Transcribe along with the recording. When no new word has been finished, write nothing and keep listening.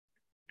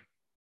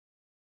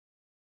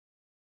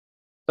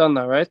Done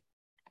now, right?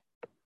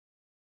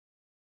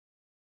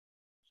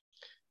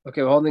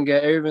 Okay, we're holding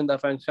Erevin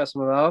Daf Ein Chesed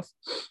Aleph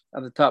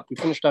at the top. We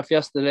finished off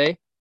yesterday.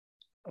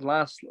 The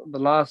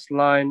last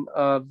line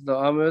of the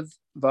Amud,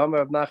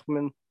 V'Amar of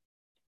Nachman,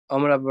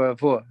 Amar of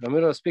Ravur. The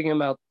middle is speaking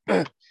about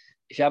if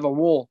you have a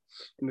wall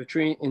in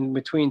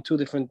between two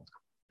different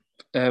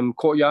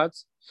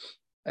courtyards.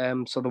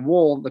 So the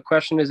wall. The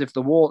question is if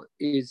the wall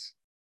is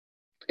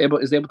able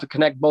to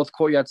connect both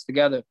courtyards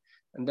together,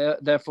 and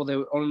therefore they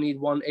only need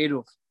one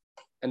eruv,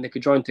 and they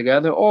could join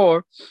together,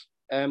 or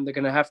they're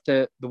going to have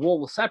to. The wall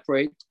will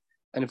separate,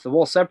 and if the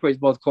wall separates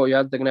both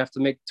courtyards, they're going to have to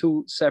make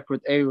two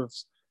separate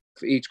eruvs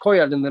for each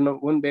courtyard, and then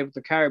it wouldn't be able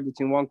to carry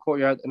between one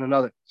courtyard and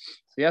another.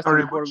 So yes.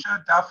 Sorry, which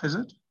daf is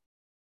it?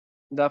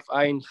 Daf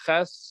Ein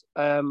Ches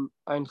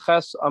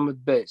Amud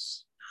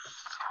Beis.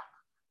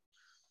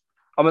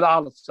 Amud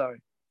Aleph,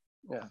 sorry.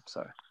 Yeah,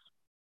 sorry.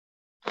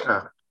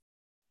 Yeah.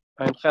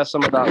 Ein Ches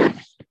Amud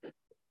Aleph.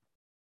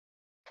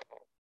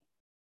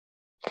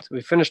 So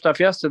we finished off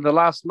yesterday the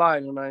last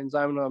line on Ein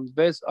Zayin Amud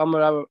Beis.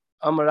 Amar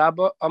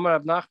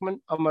Rav Nachman,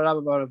 Amar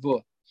Rabba bar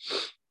Ravur.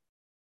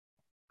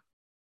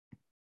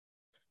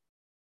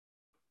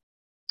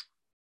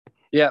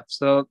 Yeah,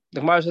 so the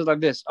Gemara says like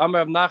this: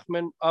 Amar Rav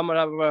Nachman, Amar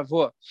Rabba bar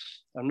Ravur.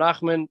 Rav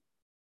Nachman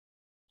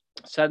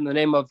said in the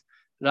name of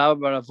Rabba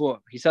bar Ravur.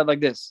 He said like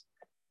this: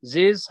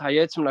 Ziz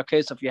hayetzim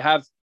lakes. If you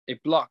have a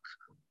block,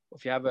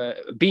 if you have a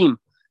beam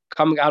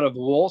coming out of a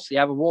wall, so you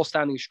have a wall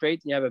standing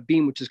straight, and you have a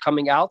beam which is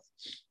coming out.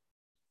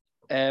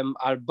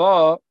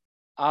 Arba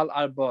al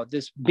arba.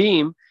 This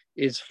beam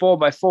is 4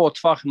 by 4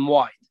 tfachim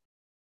wide.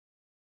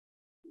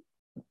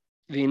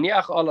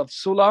 V'niach olav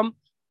sulam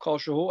kol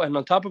shehu, and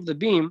on top of the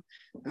beam,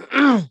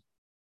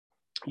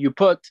 you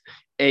put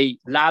a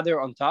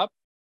ladder on top.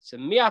 So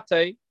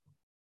miate,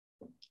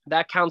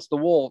 that counts the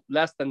wall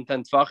less than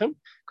 10 tfachim,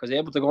 because you're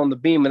able to go on the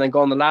beam and then go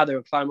on the ladder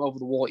and climb over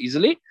the wall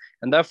easily,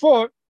 and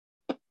therefore,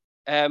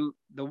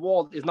 the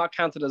wall is not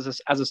counted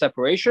as a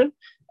separation,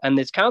 and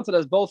it's counted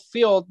as both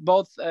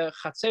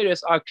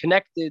chatzeres are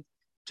connected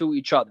to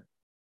each other.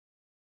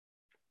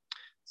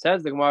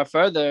 Says the Gemara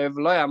further,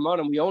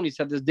 we only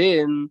said this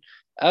din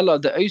ella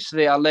the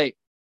oisve alei,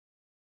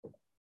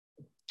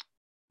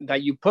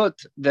 that you put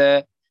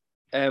the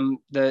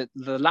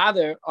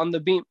ladder on the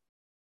beam.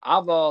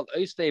 Aval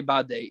oisve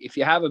bade. If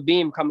you have a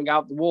beam coming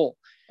out the wall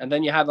and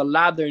then you have a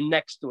ladder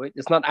next to it,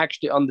 it's not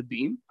actually on the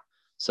beam.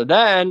 So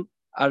then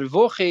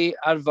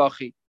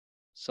arvachi.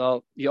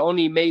 So you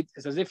only made,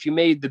 it's as if you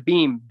made the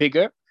beam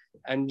bigger,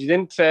 and you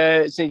didn't.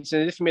 It's as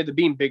if you made the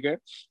beam bigger,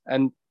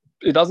 and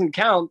it doesn't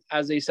count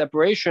as a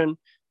separation.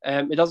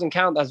 It doesn't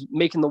count as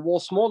making the wall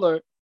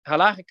smaller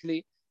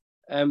halachically,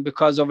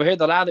 because over here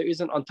the ladder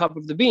isn't on top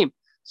of the beam.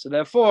 So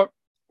therefore,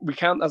 we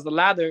count as the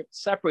ladder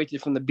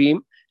separated from the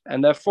beam,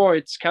 and therefore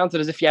it's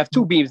counted as if you have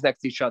two beams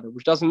next to each other,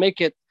 which doesn't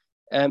make it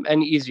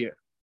any easier.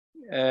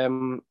 I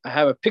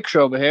have a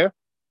picture over here.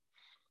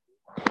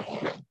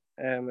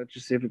 Let's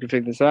just see if we can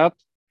figure this out.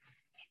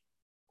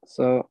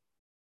 So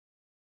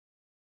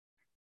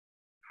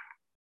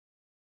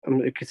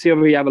you can see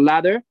over here you have a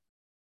ladder,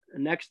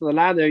 and next to the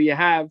ladder you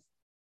have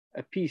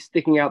a piece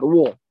sticking out the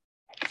wall.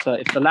 So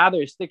if the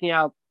ladder is sticking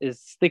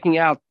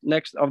out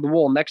next of the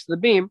wall, next to the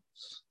beam,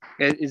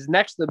 it is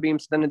next to the beam,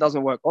 so then it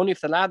doesn't work. Only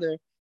if the ladder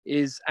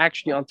is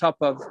actually on top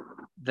of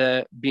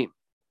the beam.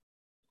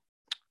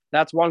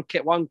 That's one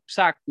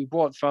sack we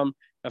bought from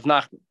Rav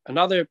Nachman.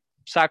 Another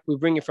sack we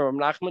bring it from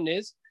Rav Nachman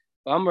is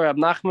Amar Rav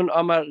Nachman,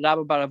 Amar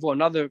Rabba bar Ravur.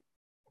 Another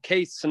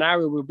case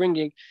scenario we're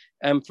bringing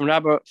from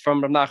Rav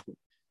Nachman.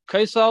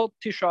 Kaisal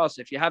Tishas,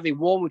 if you have a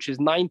wall which is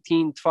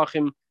 19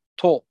 tfachim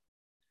tall,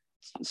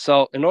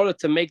 so in order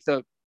to make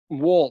the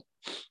wall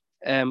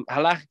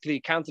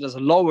halachically counted as a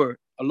lower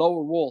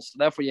wall, so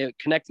therefore you're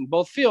connecting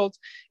both fields,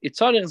 you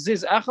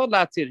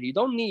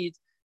don't need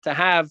to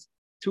have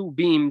two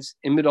beams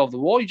in the middle of the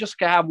wall. You just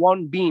can have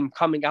one beam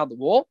coming out the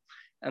wall,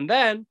 and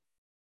then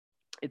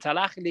it's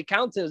halachically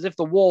counted as if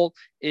the wall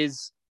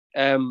is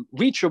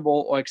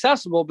reachable or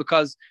accessible,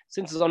 because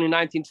since it's only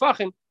 19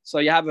 tfachim, so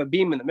you have a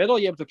beam in the middle,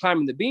 you have to climb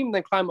in the beam,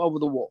 then climb over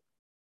the wall.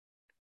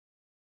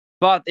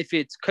 But if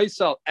it's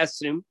kaisal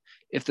esrim,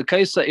 if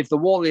the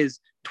wall is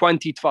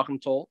 20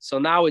 tfachim tall, so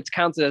now it's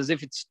counted as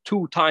if it's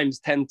 2 times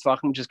 10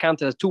 tfachim, which is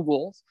counted as two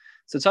walls.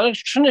 So it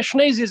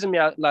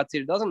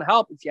doesn't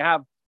help if you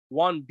have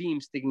one beam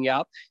sticking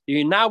out.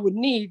 You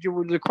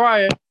would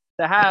require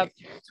to have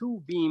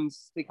two beams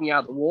sticking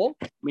out the wall,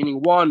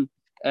 meaning one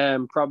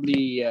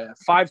probably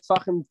 5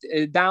 tfachim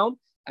down,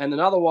 and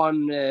another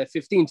one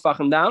 15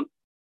 tfachim down,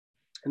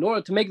 in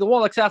order to make the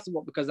wall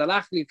accessible, because they're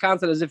actually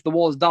counted as if the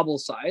wall is double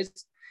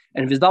sized,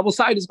 and if it's double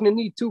sided, it's going to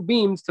need two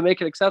beams to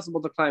make it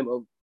accessible to climb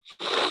over.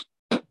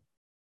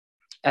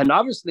 And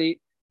obviously,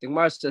 the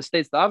Gemara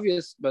states the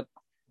obvious, but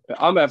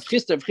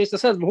Chisda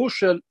says, we're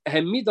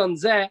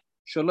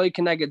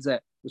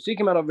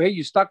speaking about over here,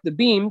 you stuck the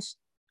beams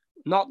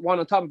not one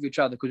on top of each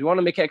other, because you want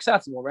to make it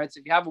accessible, right? So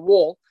if you have a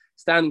wall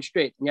standing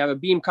straight and you have a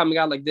beam coming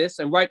out like this,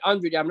 and right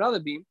under it you have another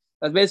beam,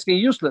 that's basically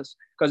useless,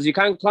 because you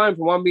can't climb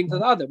from one beam to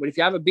the other. But if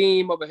you have a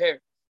beam over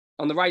here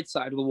on the right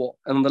side of the wall,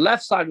 and on the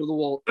left side of the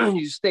wall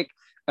you stick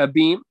a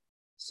beam.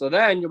 So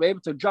then you'll be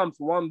able to jump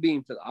from one beam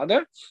to the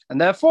other, and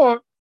therefore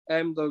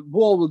the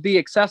wall will be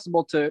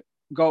accessible to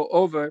go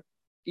over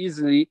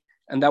easily,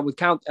 and that would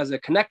count as a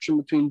connection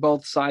between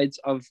both sides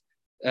of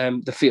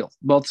the field,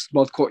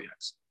 both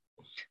courtyards.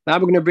 Now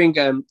we're going to bring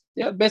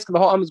basically the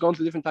whole is going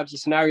through different types of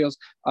scenarios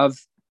of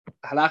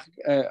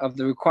of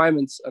the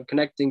requirements of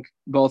connecting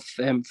both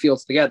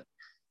fields together.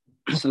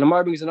 So the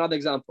Mar brings another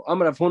example.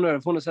 Amar Rav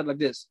Huna said like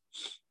this: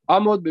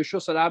 Amod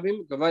b'shus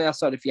harabim gavay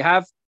asar. If you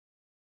have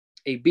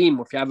a beam,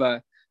 or if you have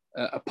a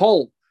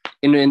pole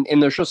in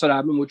the shus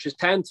harabim, which is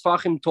 10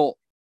 tfachim tall,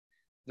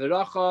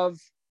 v'rachav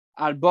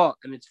arba,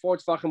 and it's 4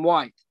 tfachim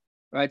wide.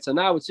 Right. So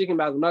now we're speaking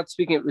about. We're not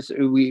speaking.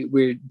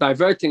 We're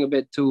diverting a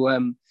bit to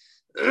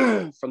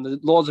from the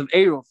laws of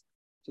Eruv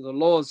to the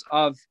laws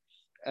of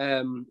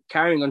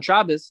carrying on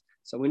Shabbos.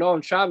 So we know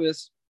on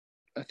Shabbos,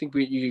 I think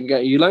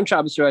you learned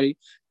Shabbos already,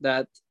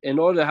 that in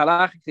order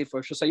halachically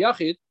for Shus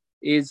HaYachid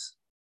is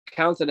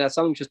counted as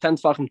something which is 10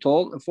 tefachim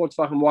tall and 4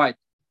 tefachim wide.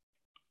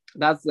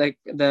 That's like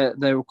the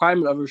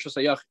requirement of Shus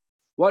HaYachid.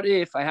 What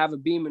if I have a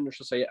beam in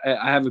Shus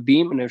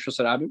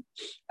HaRabim,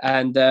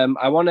 and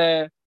I want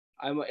to?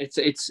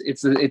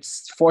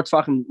 It's 4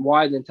 tefachim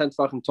wide and 10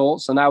 tefachim tall.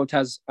 So now it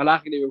has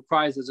halachically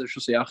requires as a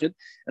Shus HaYachid,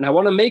 and I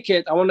want to make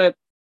it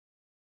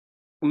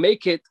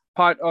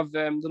part of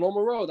the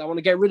normal road. I want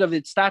to get rid of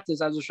its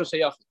status as a Shus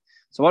HaYachid.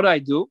 So what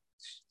do?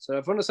 So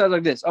Rav Huna says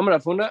like this: Amar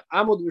Rav Huna,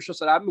 Amud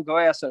b'Shus HaRabim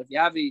gavay asar. If you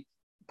have a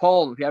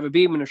pole, if you have a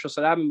beam in a Shus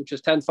HaRabim which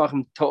is 10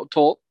 tefachim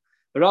tall,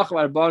 the rachav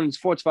arba is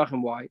 4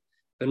 tefachim wide.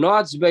 The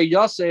noatz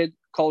be'yased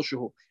kol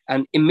shehu,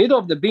 and in middle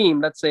of the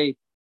beam, let's say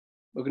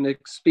we're going to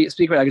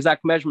speak about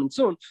exact measurement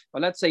soon,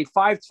 but let's say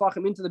 5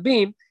 tefachim into the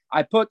beam,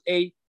 I put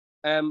a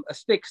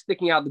stick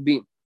sticking out the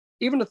beam,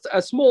 even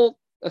a small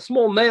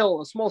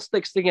nail, a small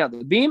stick sticking out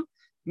the beam.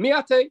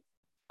 Miate,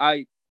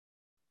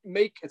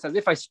 it's as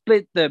if I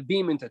split the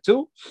beam into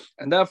 2,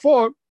 and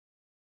therefore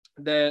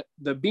the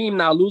beam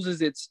now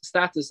loses its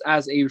status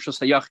as a Shus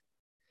HaYachid,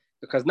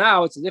 because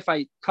now it's as if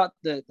I cut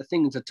the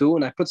thing into 2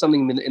 and I put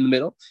something in the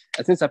middle.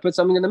 And since I put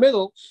something in the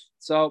middle,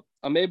 so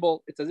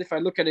it's as if I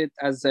look at it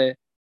as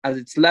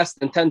it's less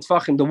than 10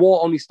 tefachim. The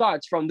wall only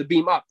starts from the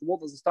beam up. The wall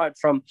doesn't start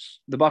from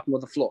the bottom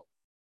of the floor.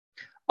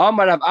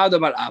 Amar Rav Ada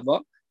bar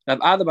Ava. Rav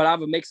Ada bar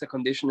Ava makes a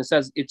condition. It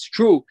says it's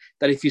true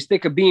that if you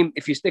stick a beam,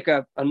 if you stick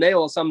a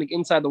nail or something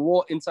inside the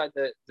wall, inside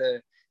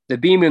the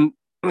beam, in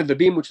the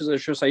beam which is a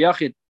Shus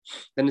HaYachid,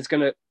 then it's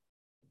going to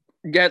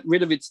get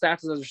rid of its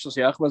status as a Shus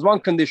HaYachid. There's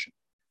one condition.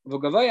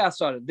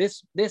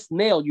 This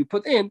nail you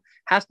put in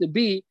has to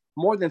be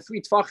more than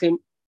 3 tefachim.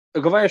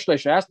 It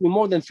has to be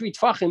more than 3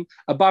 tefachim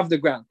above the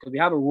ground, because we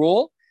have a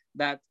rule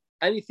that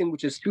anything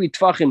which is 3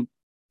 tefachim,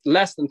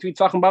 less than 3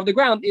 tefachim above the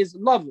ground, is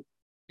lavud.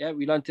 Yeah,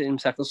 we learned it in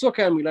Sefer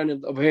Sukkah, and we learned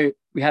it over here.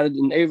 We had it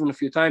in Avon a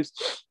few times,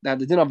 that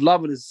the din of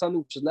lavud is something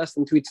which is less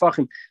than 3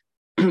 tefachim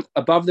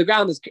above the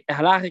ground, is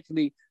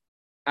halachically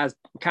as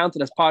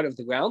counted as part of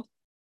the ground.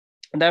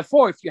 And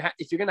therefore, if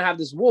you're going to have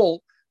this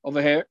wall over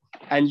here,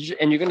 and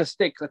you're going to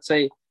stick, let's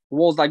say,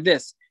 walls like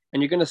this,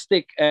 and you're going to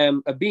stick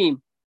a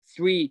beam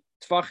 3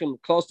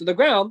 tefachim close to the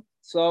ground,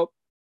 so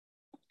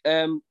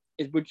we're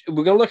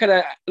going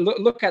to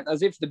look at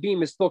as if the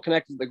beam is still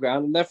connected to the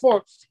ground, and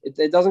therefore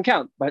it doesn't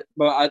count. But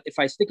if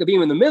I stick a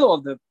beam in the middle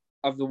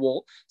of the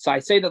wall, so I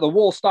say that the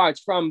wall starts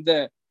from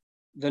the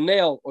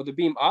nail or the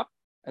beam up,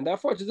 and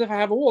therefore it's as if I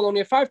have a wall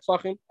only of 5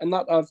 tefachim and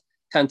not of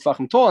 10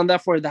 tefachim tall, and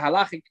therefore the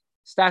halachic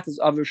status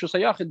of Shus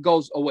HaYachid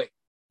goes away.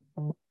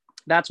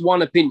 That's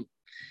one opinion.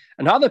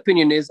 Another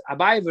opinion is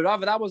Abaye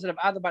v'Rava. That was Rav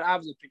Ada bar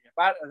Ava's opinion.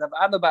 Rav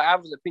Ada bar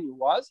Ava's opinion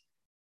was,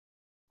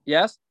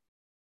 yes,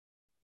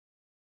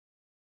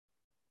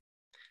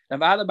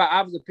 Rav Ada bar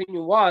Ava's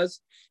opinion was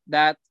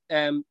that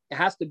it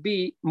has to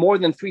be more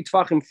than 3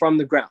 tefachim from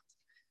the ground.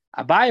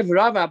 Abaye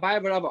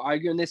v'Rava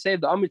argue, and they say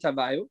the Amrit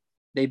Avayu.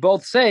 They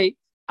both say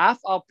Af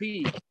al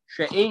pi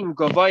she'ein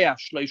gavaya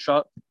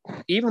shleisha.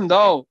 Even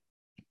though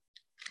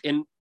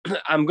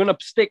I'm going to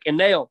stick a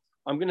nail,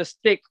 I'm going to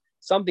stick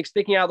something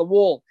sticking out of the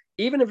wall,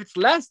 even if it's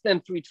less than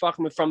 3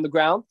 tefachim from the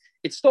ground,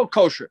 it's still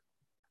kosher.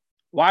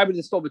 Why would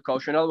it still be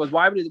kosher? In other words,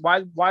 why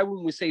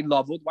wouldn't we say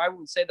lavud? Why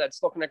wouldn't we say that it's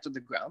still connected to the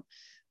ground?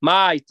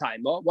 My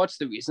timer. What's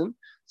the reason?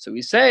 So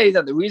we say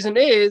that the reason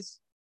is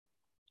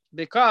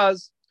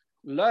because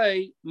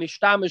lei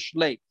mishtamish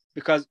lei.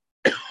 Because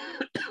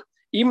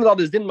even though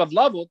there's din of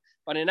lavud,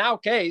 but in our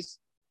case,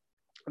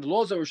 the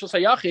laws of Shus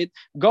HaYachid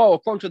go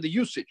according to the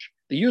usage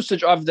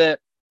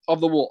of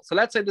the wall. So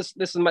let's say this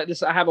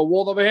is I have a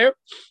wall over here.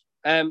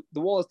 The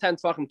wall is 10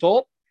 tefachim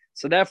tall,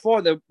 so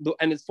therefore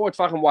and it's 4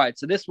 tefachim wide.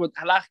 So this would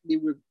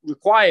halachically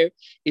require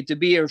it to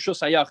be a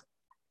Shus HaYachid.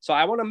 So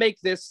I want to make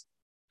this.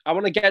 I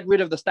want to get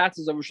rid of the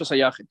status of Shus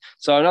HaYachid.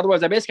 So in other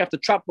words, I basically have to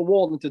chop the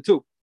wall into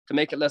 2 to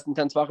make it less than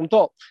 10 tefachim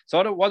tall.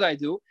 So what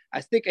do? I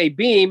stick a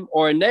beam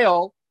or a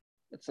nail.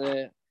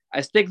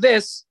 I stick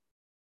this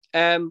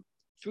 3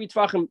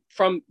 tefachim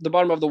from the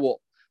bottom of the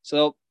wall.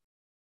 So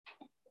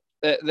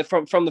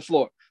from the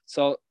floor.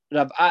 So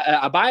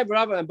Abaye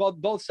v'Rava and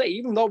both say,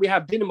 even though we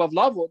have dinim of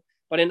lavud,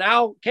 But in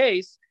our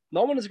case,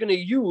 no one is going to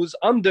use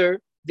under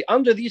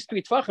these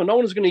 3 tvachim. No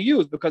one is going to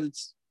use because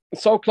it's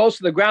so close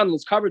to the ground and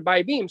it's covered by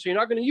a beam. So you're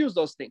not going to use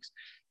those things,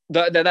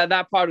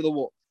 that part of the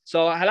wall. So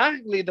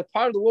halachically, the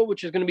part of the wall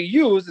which is going to be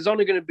used is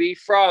only going to be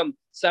from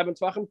 7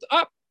 tvachim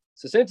up.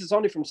 So since it's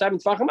only from 7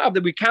 tvachim up,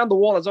 then we count the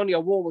wall as only a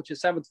wall which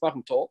is 7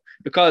 tvachim tall,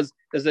 because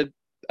there's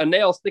a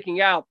nail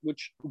sticking out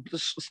which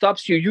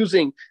stops you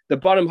using the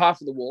bottom half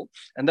of the wall,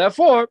 and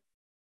therefore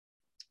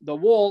the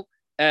wall,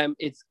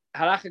 it's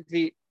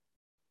halachically,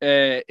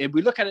 if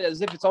we look at it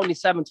as if it's only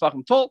 7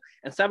 tvachim tall,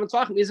 and 7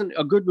 tvachim isn't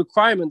a good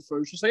requirement for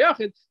Rosh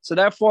Hashanah, so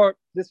therefore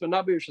this will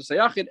not be Rosh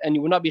Hashanah, and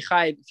you will not be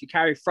chayiv if you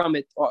carry from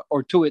it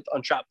or to it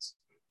on Shabbos.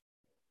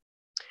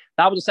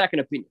 That was the second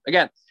opinion.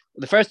 Again,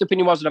 the first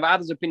opinion was that Rav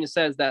Ada's opinion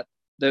says that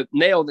the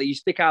nail that you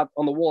stick out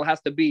on the wall has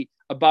to be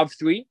above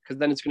 3, because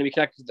then it's going to be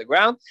connected to the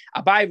ground.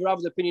 Abai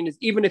Rav's opinion is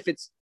even if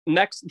it's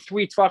next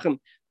 3 tvachim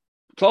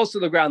close to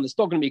the ground, it's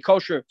still going to be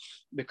kosher,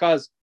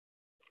 because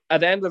at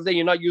the end of the day,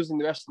 you're not using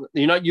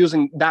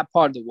that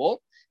part of the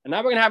wall. And now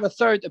we're going to have a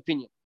third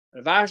opinion.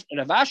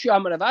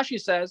 Ravashi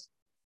says,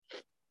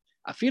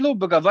 afilu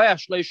b'gavaya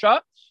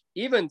shleisha,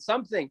 even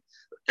something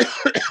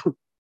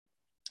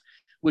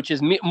which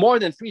is more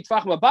than 3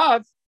 tvachim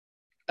above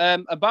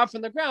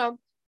from the ground,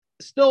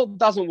 still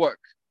doesn't work.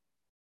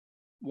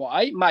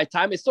 Why? My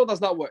time, it still does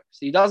not work.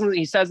 So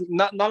he says,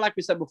 not like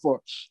we said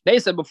before. They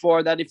said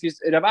before that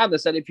Rav Ada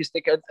said if you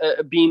stick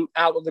a beam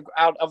out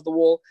of the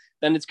wall,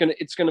 then it's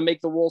gonna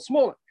make the wall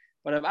smaller.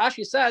 But Rav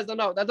Ashi says,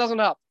 no, that doesn't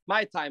help.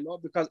 My time,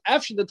 because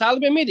after the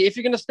Talib Midi, if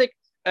you're gonna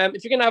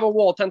have a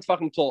wall 10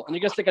 tvachim tall and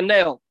you're gonna stick a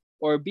nail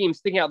or a beam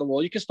sticking out the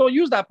wall, you can still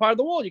use that part of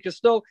the wall. You can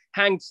still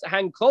hang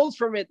clothes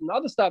from it and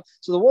other stuff.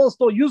 So the wall is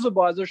still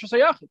usable as a Rosh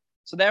Hashanah.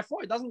 So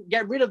therefore, it doesn't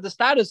get rid of the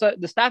status of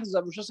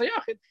Rosh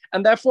Hashanah,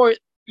 and therefore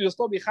you'll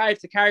still be chayiv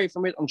to carry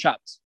from it on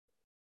Shabbos.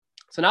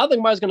 So now the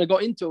Gemara is going to go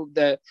into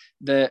the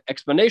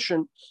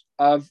explanation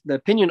of the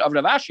opinion of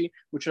Rav Ashi,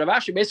 which Rav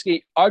Ashi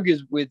basically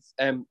argues with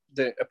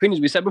the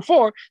opinions we said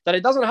before, that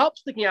it doesn't help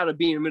sticking out a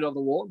beam in the middle of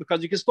the wall,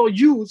 because you can still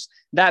use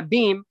that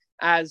beam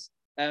as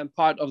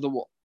part of the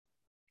wall.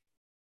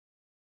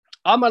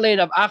 Amalei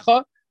Rav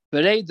Acha,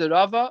 Berei de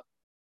Rava,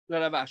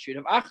 Rav Ashi.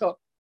 Rav Acha,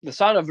 the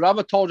son of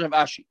Rava, told Rav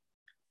Ashi,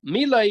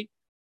 Milei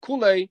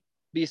Kulei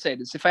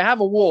B'Yisedus. If I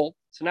have a wall,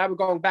 so now we're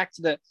going back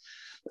to the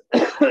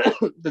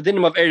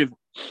dinim of Erev.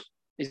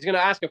 He's going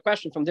to ask a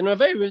question from dinim of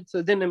Erev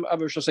to the dinim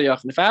of Rosh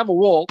Hashanah. If I have a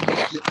wall,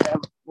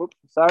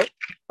 if I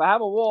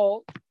have a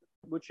wall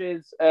which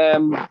is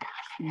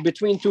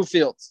between 2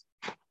 fields,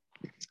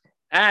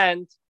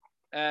 and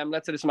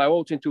let's say this is my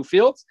wall between 2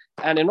 fields,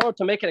 and in order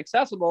to make it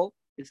accessible,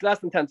 it's less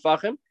than 10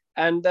 tvachim,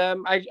 and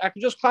I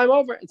could just climb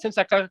over, and since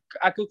I could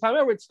climb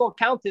over, it's still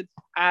counted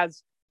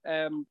as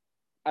a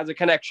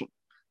connection.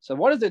 So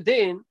what is the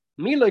din?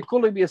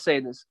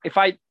 If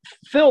I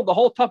fill the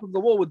whole top of the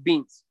wall with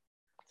beams,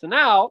 so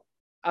now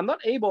I'm not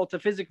able to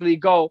physically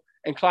go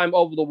and climb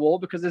over the wall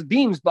because there's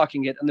beams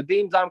blocking it, and the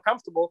beams I'm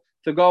comfortable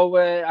to go.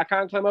 I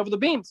can't climb over the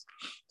beams.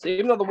 So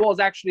even though the wall is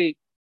actually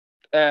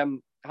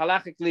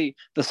halachically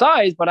the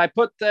size, but I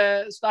put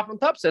stuff on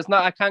top, so it's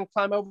not. I can't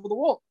climb over the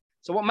wall.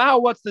 So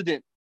what's the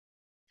din?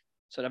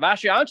 So Rav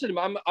Ashi answered him.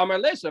 Rav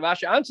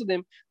Ashi answered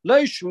him.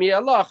 Lo shmi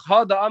Allah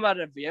hada amar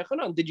Rav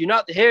Yechanan. Did you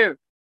not hear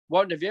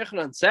what Rav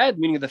Yechanan said?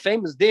 Meaning the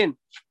famous din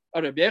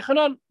of Rav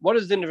Yechanan. What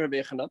is din of Rav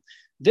Yechanan?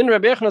 Din of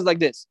Rav Yechanan is like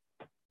this: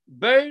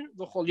 burn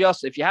v'chol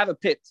yasa. If you have a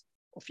pit,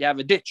 if you have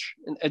a ditch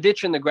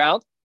in the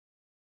ground,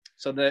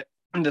 so the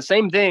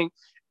same thing.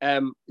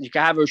 You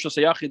can have a Rosh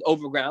Hashanah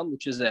overground,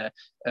 which is a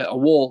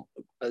wall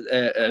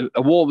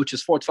which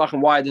is 4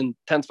 tvachim wide and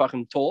 10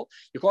 tvachim tall.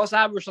 You can also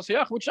have a Rosh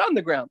Hashanah which is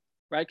underground,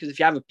 right? Because if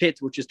you have a pit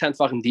which is 10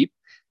 tvachim deep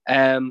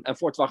and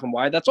 4 tvachim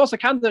wide, that's also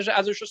counted as a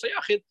Rosh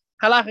Hashanah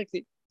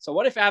halachically. So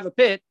what if I have a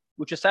pit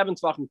which is 7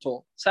 tvachim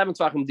tall, 7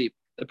 tvachim deep?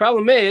 The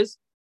problem is,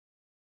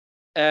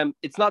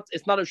 it's not a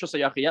Rosh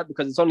Hashanah yet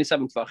because it's only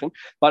 7 tvachim.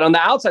 But on the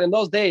outside, in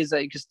those days,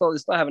 you can still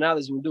have an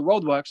outlets when you do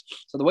roadworks.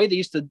 So the way they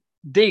used to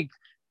dig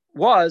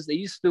was they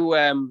used to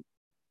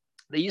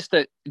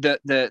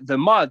the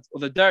mud or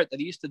the dirt that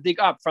they used to dig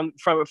up for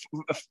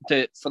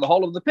the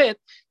whole of the pit.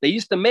 They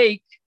used to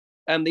make,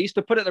 and they used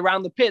to put it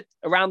around the pit,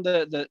 around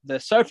the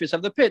surface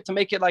of the pit, to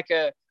make it like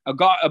a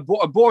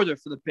border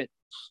for the pit,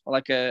 or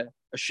like a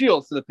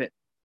shield for the pit.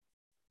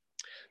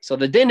 So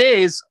the din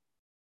is,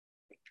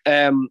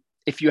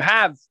 if you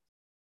have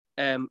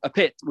a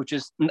pit which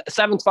is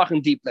 7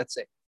 tvachim deep, let's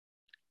say,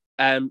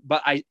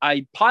 but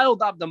I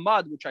piled up the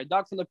mud which I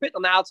dug from the pit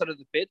on the outside of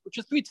the pit, which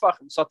is 3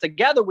 tvachim. So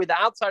together with the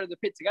outside of the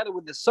pit, together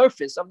with the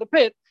surface of the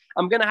pit,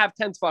 I'm going to have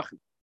 10 tvachim.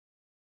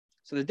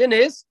 So the din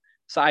is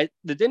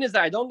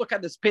that I don't look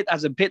at this pit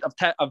as a pit of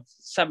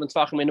 7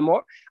 tvachim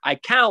anymore. I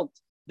count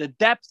the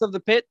depth of the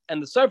pit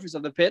and the surface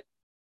of the pit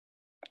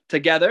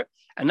together,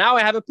 and now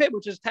I have a pit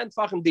which is 10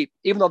 tvachim deep,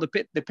 even though the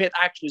pit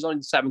actually is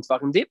only 7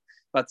 tvachim deep.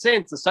 But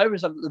since the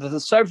surface of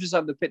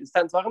the pit is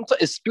 10 tvachim,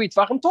 is 3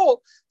 tvachim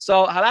tall,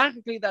 so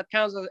halachically that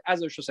counts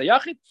as a Rosh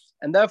Hashanah,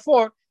 and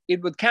therefore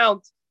it would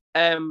count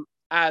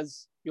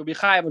as you'll be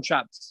chayav on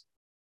Shabbos.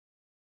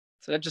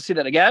 So let's just see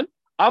that again.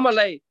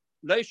 Amalei,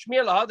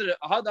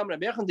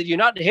 did you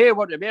not hear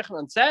what Rabbi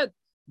Yochanan said?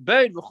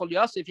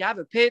 If you have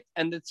a pit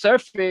and the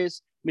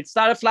surface, or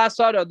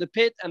the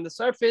pit and the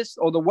surface,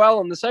 or the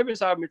well and the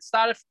surface are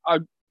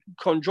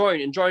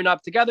conjoined and joined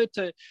up together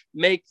to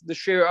make the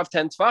share of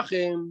 10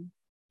 tefachim.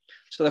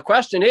 So the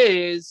question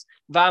is,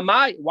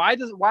 why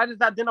does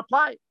that didn't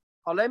apply?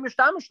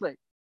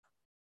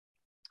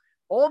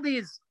 All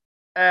these,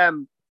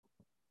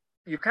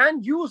 you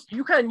can use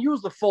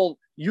the full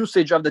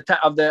usage of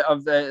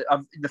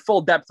the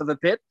full depth of the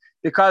pit,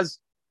 because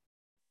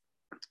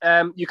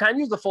you can't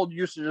use the full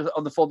usage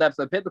of the full depth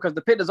of the pit, because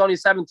the pit is only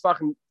 7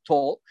 tefachim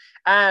tall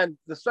and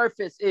the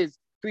surface is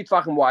 3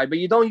 tefachim wide. But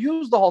you don't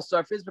use the whole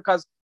surface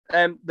because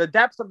the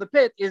depth of the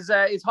pit is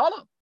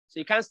hollow, so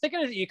you can't stick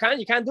it. You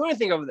can't do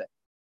anything over there.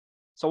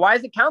 So why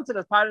is it counted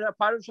as part of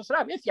Rosh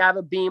Hashanah? If you have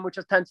a beam which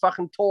is 10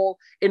 tefachim tall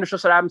in Rosh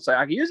Hashanah, so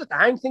I can use it to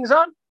hang things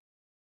on.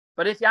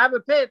 But if you have a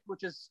pit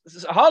which is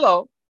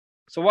hollow,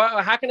 so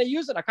how can I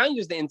use it? I can't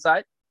use the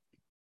inside.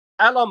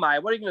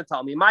 Elamai, what are you going to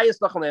tell me? What are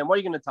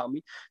you going to tell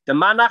me? The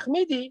manach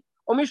midi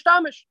or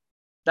mishtamish,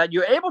 that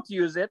you're able to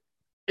use it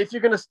if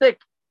you're going to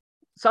stick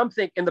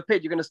something in the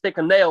pit. You're going to stick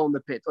a nail in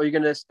the pit, or you're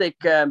going to stick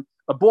a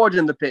board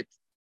in the pit.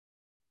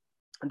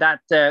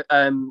 That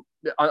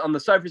on the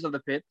surface of the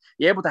pit,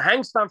 you're able to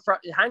hang stuff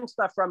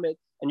from it,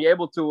 and you're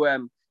able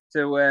to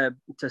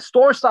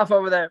store stuff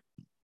over there.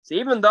 So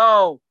even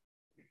though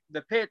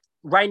the pit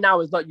right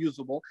now is not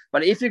usable,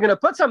 but if you're going to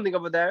put something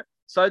over there,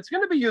 so it's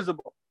going to be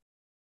usable.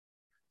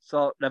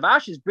 So Rav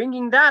Ashi is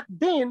bringing that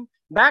din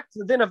back to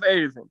the din of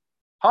Erevin.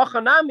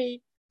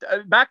 Hachanami,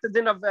 back to the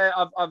din of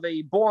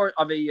a board,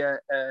 of a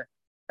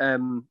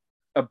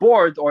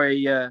board, or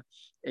a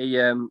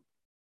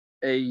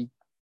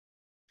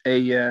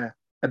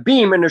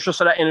beam in a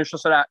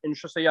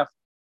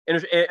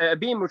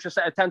beam which is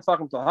a 10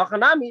 tefachim tall.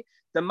 Hachanami,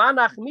 the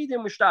manach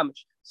midim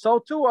mishtamish. So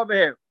too over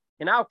here.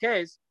 In our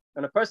case,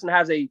 when a person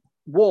has a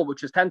wall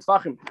which is 10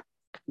 tefachim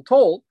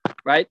tall,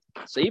 right?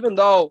 So even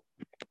though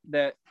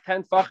the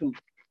 10 tefachim,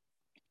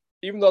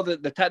 even though the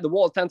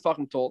wall is 10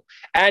 tefachim tall,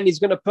 and he's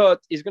gonna put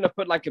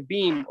like a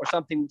beam or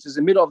something which is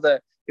in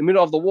the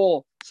middle of the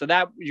wall, so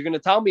that you're gonna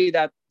tell me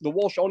that the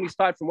wall should only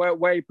start from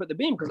where you put the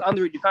beam, because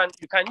under it you can't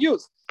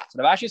use. So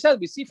the Rashi says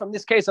we see from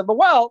this case of the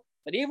well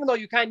that even though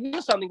you can't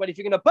use something, but if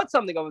you're gonna put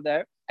something over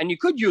there and you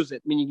could use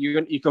it, meaning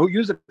you could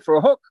use it for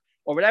a hook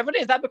or whatever it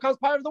is, that becomes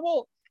part of the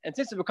wall. And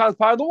since it becomes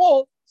part of the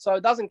wall, so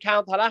it doesn't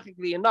count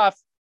halachically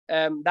enough.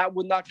 That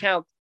would not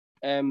count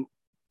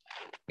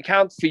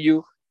for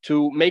you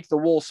to make the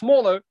wall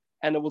smaller,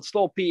 and it would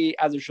still be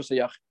as a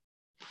shusayach.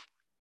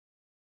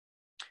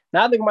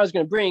 Now the Gemara is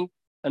going to bring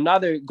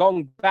another,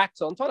 going back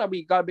to, until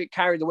we got a bit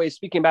carried away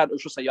speaking about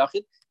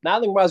shusayachid.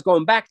 Now the Gemara is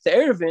going back to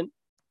Erevin,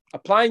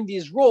 applying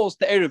these rules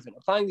to Erevin,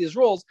 applying these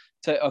rules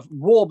to a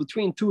wall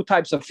between two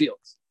types of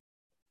fields.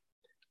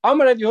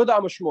 Amar Rav Yehuda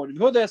Amar Shmuel. Rav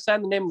Yehuda is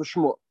saying the name of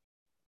Shmuel.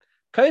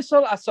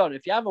 Kaisal Asar,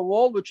 if you have a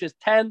wall which is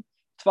 10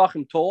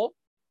 tefachim tall,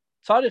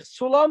 tzarich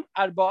sulam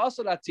arba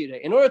asar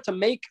atire. In order to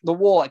make the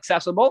wall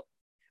accessible,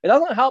 it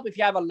doesn't help if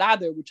you have a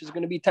ladder which is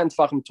going to be 10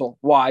 tefachim tall.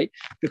 Why?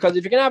 Because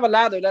if you're going to have a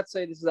ladder, let's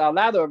say this is our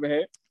ladder over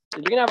here, if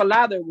you're going to have a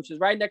ladder which is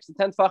right next to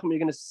 10 tefachim, you're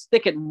going to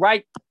stick it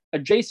right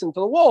adjacent to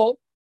the wall,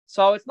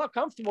 so it's not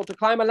comfortable to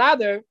climb a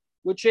ladder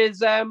which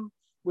is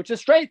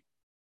straight.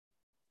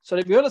 So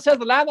if Yehuda says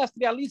the ladder has to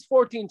be at least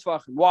 14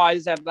 tefachim, why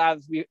does that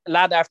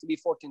ladder have to be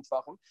 14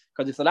 tefachim?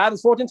 Because if the ladder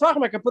is 14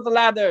 tefachim, I can put the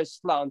ladder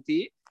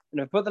slanty, and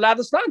if I put the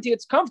ladder slanty,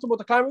 it's comfortable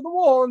to climb over the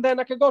wall, and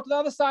then I can go to the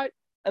other side,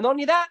 and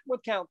only that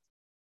would count.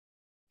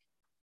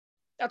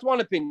 That's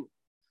one opinion.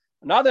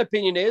 Another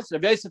opinion is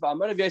Rav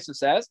Yosef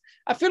says,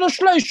 I feel a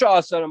shleisha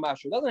asar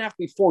mashu. It doesn't have to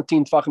be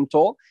 14 tefachim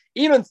tall.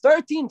 Even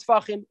 13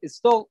 tefachim is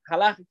still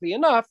halachically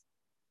enough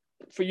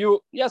for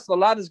you. Yes, the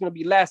ladder is going to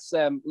be less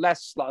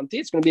slanty.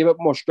 It's going to be a bit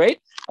more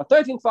straight. But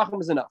 13 tefachim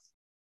is enough.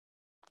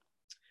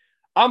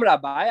 Amar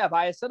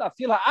Abai said, I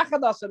feel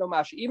ha'achad asar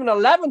mashu. Even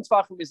 11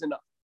 tefachim is enough.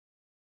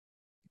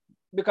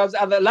 Because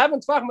at the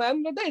 11th tefachim, at the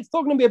end of the day, it's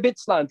still going to be a bit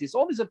slanty. So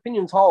all these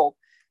opinions hold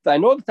that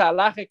in order to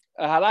halachic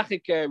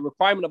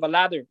requirement of a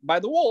ladder by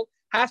the wall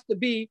has to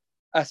be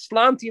a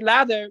slanty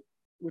ladder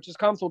which is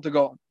comfortable to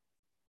go on.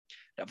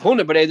 Rav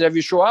Huna,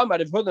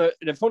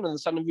 the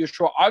son of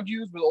Yeshua,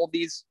 argues with all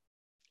these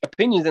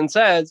opinions and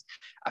says,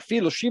 I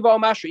feel shiva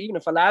mashu, even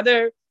if a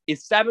ladder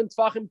is 7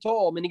 tefachim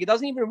tall, meaning it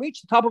doesn't even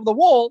reach the top of the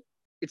wall,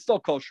 it's still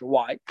kosher.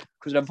 Why?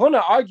 Because Rav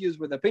Huna argues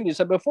with opinions.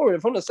 So before,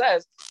 Rav Huna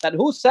says that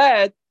who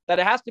said that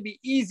it has to be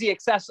easy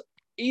access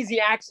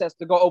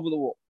to go over the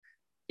wall.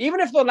 Even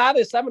if the ladder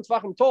is 7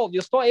 tefachim tall,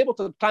 you're still able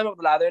to climb up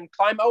the ladder and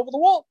climb over the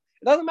wall.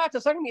 It doesn't matter.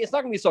 It's not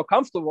going to be so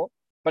comfortable,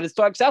 but it's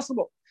still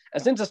accessible.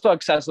 And since it's still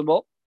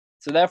accessible,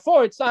 so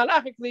therefore it's not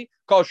halachically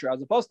kosher.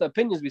 As opposed to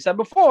opinions we said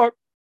before,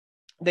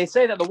 they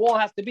say that the wall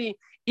has to be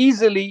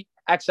easily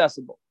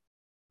accessible.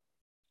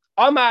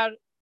 Amar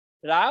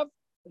Rav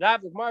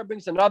Gemara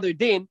brings another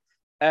din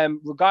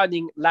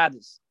regarding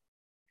ladders.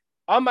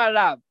 Amar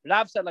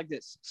Rav said like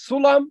this: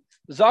 Sulam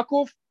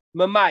zakuf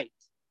mamait.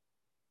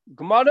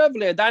 Gemara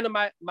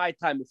v'le'adayna my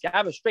time. If you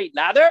have a straight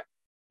ladder,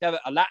 you have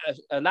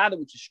a ladder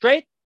which is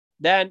straight,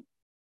 then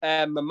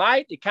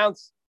it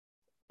counts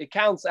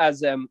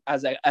as an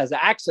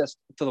access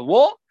to the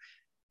wall.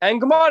 And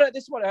Gemara,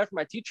 this is what I heard from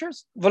my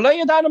teachers. I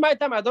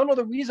don't know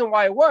the reason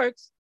why it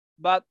works,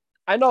 but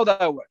I know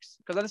that it works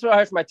because that's what I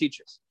heard from my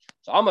teachers.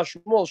 So Amar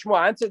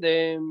Shmuel answered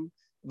him.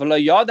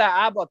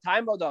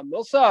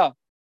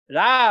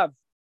 Rav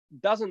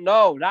doesn't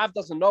know. Rav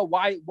doesn't know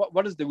why.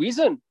 What is the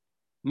reason?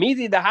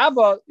 Midi the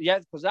Hava,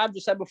 yes, because Rav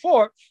just said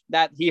before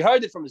that he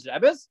heard it from his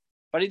Rebbes,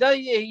 but he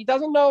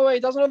doesn't know. He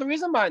doesn't know the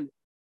reason behind it.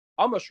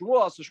 Amar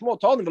Shmuel, so Shmuel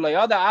told him,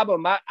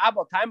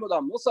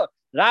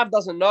 Rav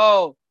doesn't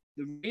know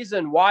the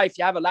reason why if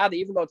you have a ladder,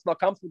 even though it's not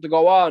comfortable to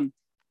go on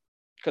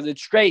because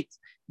it's straight,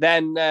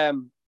 then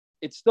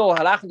it's still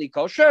halachically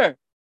kosher.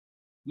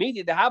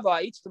 Midi the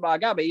Hava itztaba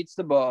agabe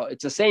itztaba.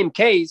 It's the same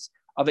case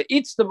of an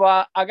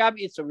itztaba agabe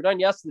itztaba. We learned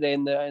yesterday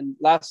in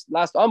last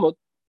Amud.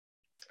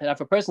 And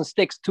if a person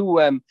sticks two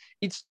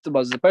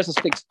itztabas, the person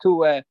sticks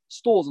two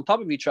stools on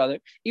top of each other,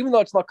 even though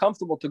it's not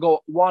comfortable to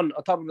go one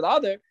on top of the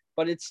other,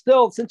 but it's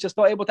still, since you're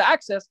still able to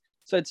access,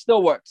 so it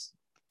still works.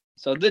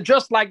 So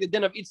just like the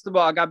din of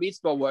itztaba agabe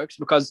itztaba works,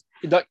 because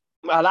you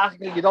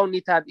don't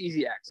need to have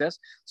easy access.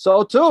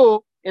 So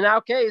too, in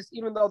our case,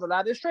 even though the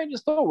ladder is straight, it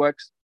still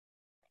works.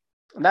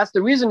 And that's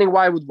the reasoning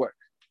why it would work.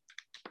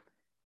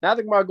 Now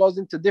the Gemara goes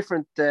into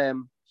different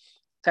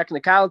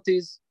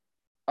technicalities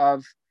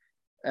of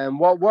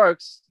what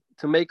works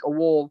to make a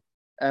wall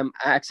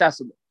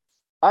accessible.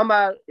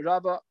 Amar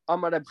Rava,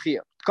 Amar Reb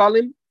Chia.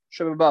 Tkalim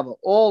shebe Bavel.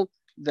 All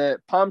the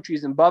palm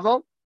trees in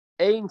Bavel,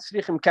 ein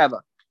tzrichim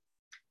keva,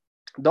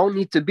 don't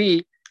need to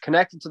be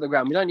connected to the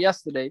ground. We learned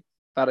yesterday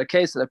about a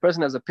case that a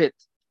person has a pit,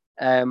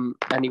 and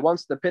he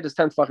wants the pit is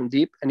 10 tefachim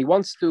deep, and he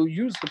wants to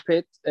use the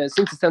pit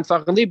since it's 10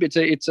 tefachim deep.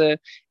 It's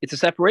a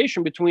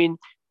separation between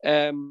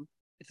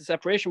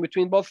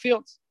both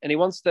fields, and he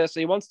wants to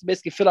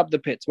basically fill up the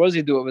pits. What does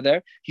he do over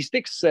there? He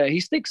sticks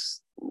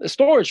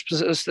storage.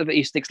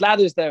 He sticks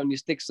ladders there, and he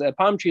sticks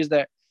palm trees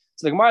there.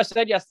 So the Gemara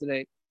said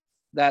yesterday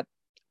that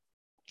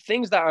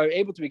things that are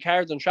able to be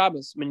carried on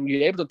Shabbos, I mean,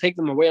 you're able to take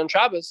them away on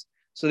Shabbos,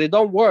 so they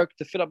don't work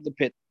to fill up the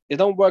pit. They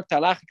don't work to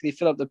halachically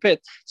fill up the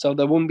pit, so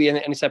there won't be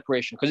any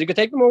separation because you could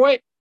take them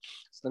away.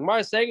 So the Gemara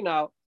is saying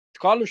now,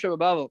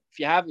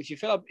 if you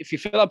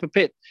fill up a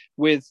pit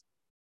with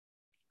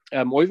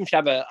or even if you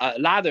have a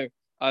ladder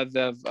of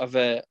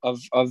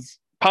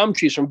palm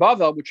trees from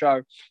Bavel, which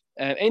are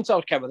ein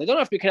tzarich keva, they don't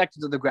have to be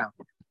connected to the ground.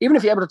 Even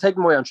if you're able to take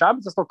them away on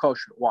Shabbos, that's not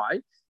kosher.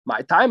 Why?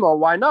 My time, or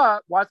why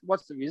not?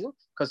 What's the reason?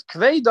 Because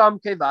kveidam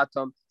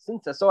kevatam,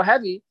 since they're so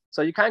heavy,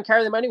 so you can't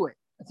carry them anyway.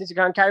 And since you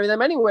can't carry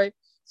them anyway,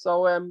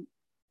 so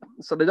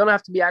they don't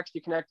have to be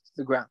actually connected to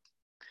the ground.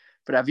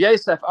 But Rav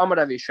Yosef Amar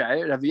Rav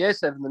Yishaya, Rav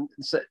Yosef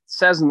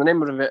says in the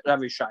name of Rav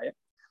Yishaya,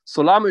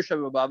 Solam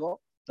Yishav Bavel,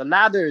 the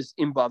ladders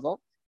in Bavel,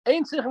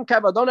 ein tzrichim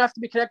keva, don't have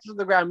to be connected to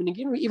the ground.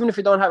 Meaning, even if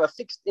you don't have a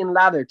fixed-in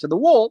ladder to the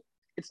wall,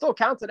 it's still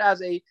counted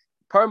as a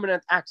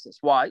permanent access.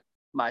 Why?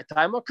 My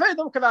time, or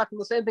kveidam kevatam,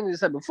 the same thing as I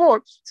said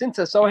before. Since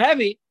they're so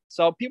heavy,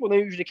 so people don't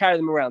usually carry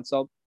them around.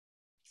 So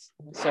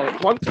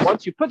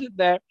once you put it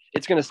there,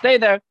 it's going to stay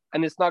there,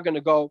 and it's not going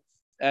to go.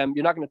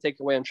 You're not going to take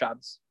it away on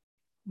Shabbos.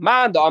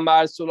 Man, the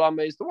Amar Sulam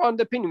is the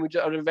opinion which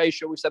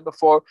we said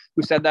before.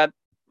 We said that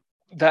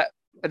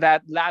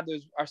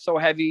ladders are so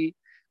heavy.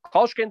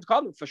 For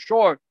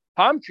sure,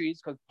 palm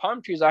trees, because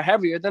palm trees are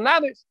heavier than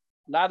ladders.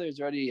 Ladders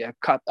are already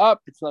cut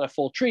up. It's not a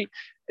full tree.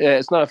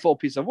 It's not a full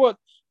piece of wood.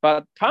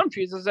 But palm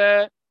trees is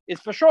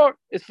for sure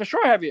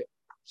heavier.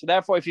 So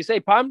therefore, if you say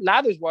palm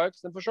ladders works,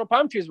 then for sure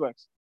palm trees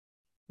works.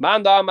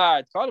 Man, the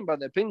Amar Tkalim, but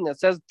the opinion that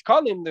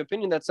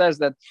says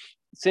that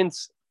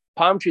since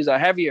palm trees are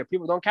heavier,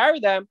 people don't carry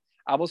them.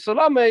 Abu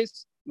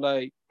Salames,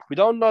 like we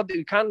don't know that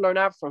we can't learn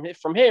out from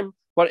him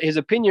what his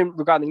opinion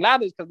regarding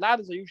ladders, because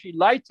ladders are usually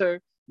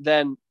lighter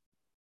than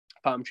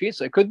palm trees.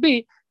 So it could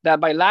be that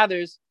by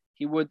ladders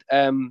he would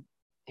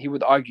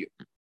argue.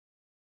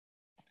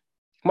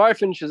 Gemara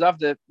finishes off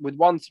with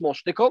one small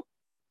shtickle.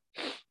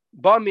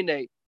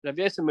 Ba'minei Rav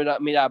Yosef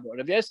mirabo.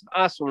 Rav Yosef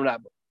asked from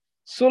Rabbo,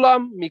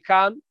 Sulam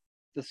mikan,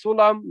 the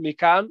sulam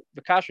mikan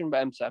v'kashin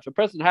ba'emsa. If a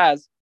person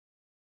has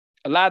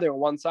a ladder on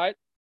one side,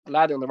 a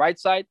ladder on the right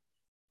side,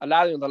 a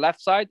ladder on the left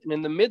side, and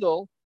in the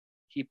middle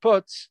he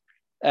puts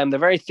the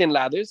very thin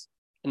ladders.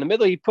 In the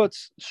middle he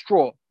puts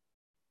straw,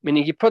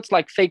 meaning he puts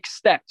like fake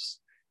steps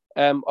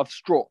of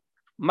straw.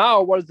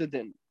 Mao, what is the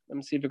din? Let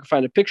me see if we can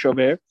find a picture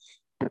over here.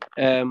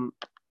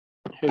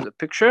 Here's a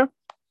picture.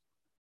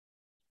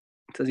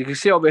 So as you can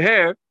see over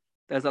here,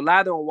 there's a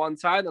ladder on one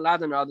side, a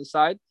ladder on the other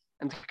side,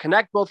 and to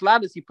connect both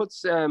ladders, he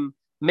puts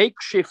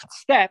makeshift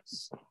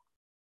steps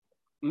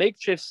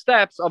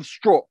of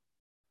straw.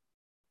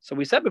 So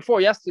we said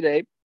before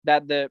yesterday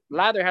that the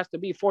ladder has to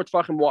be 4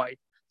 tefachim wide.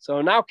 So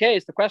in our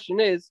case, the question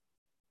is,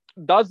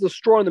 does the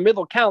straw in the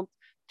middle count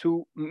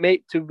to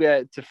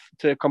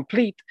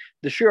complete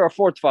the shir of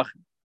 4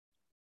 tefachim?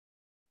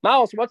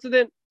 Now, so what's it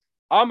in?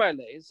 Amar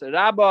leis,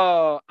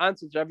 Rabba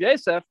answers Rav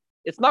Yosef,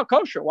 it's not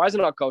kosher. Why is it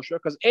not kosher?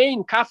 Because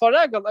ein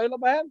kafaregel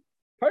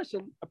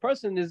a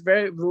person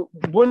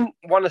wouldn't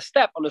want to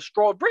step on a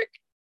straw brick.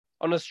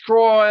 on a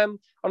straw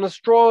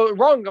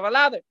rung of a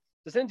ladder.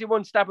 So since you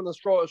wouldn't step on the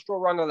straw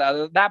rung of the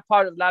ladder, that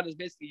part of the ladder is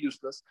basically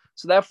useless.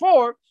 So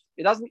therefore,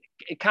 it doesn't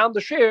count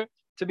the shear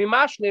to be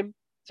mashlim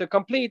to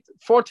complete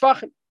 4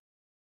 tvachim.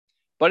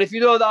 But if you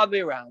do it the other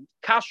way around,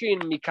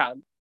 kashin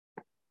mikan,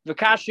 the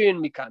kashin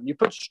mikan, you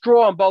put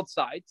straw on both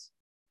sides,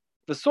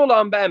 the sula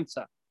on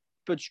be'emtza,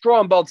 put straw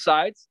on both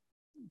sides.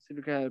 Let's see if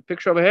we can have a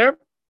picture over here.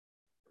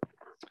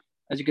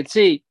 As you can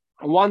see,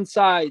 on one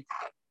side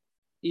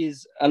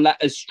is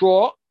a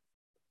straw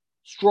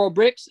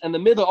bricks, and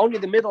only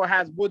the middle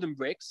has wooden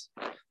bricks.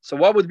 So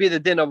what would be the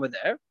din over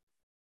there?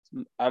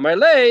 So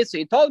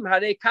he told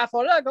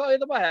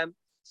him,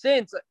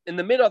 since in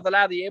the middle of the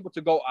ladder you're able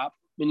to go up,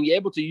 meaning you're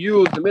able to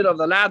use the middle of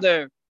the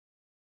ladder,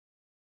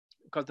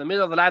 because the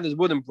middle of the ladder is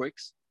wooden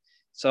bricks.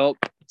 So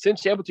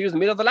since you're able to use the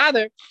middle of the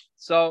ladder,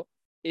 so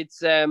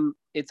it's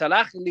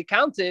halachically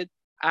counted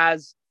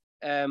as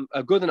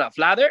a good enough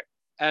ladder,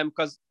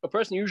 because a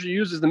person usually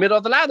uses the middle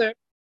of the ladder,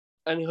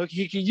 and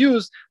he can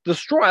use the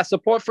straw as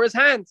support for his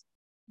hands.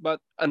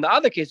 But in the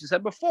other case, you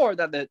said before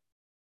that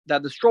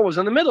the straw was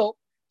in the middle,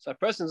 so a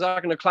person is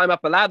not going to climb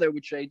up a ladder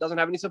which doesn't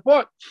have any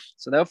support.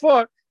 So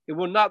therefore, it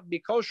will not be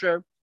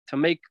kosher to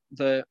make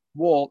the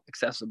wall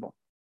accessible.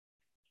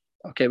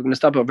 Okay, we're going to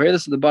stop over here.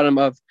 This is the bottom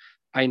of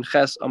Ayin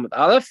Ches Amud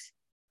Aleph.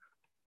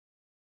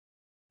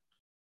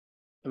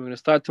 And we're going to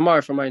start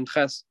tomorrow from Ayin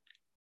Ches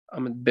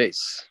Amud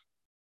Beis.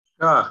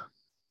 Ah.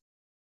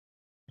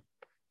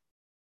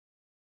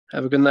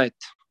 Have a good night.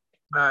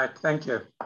 All right. Thank you.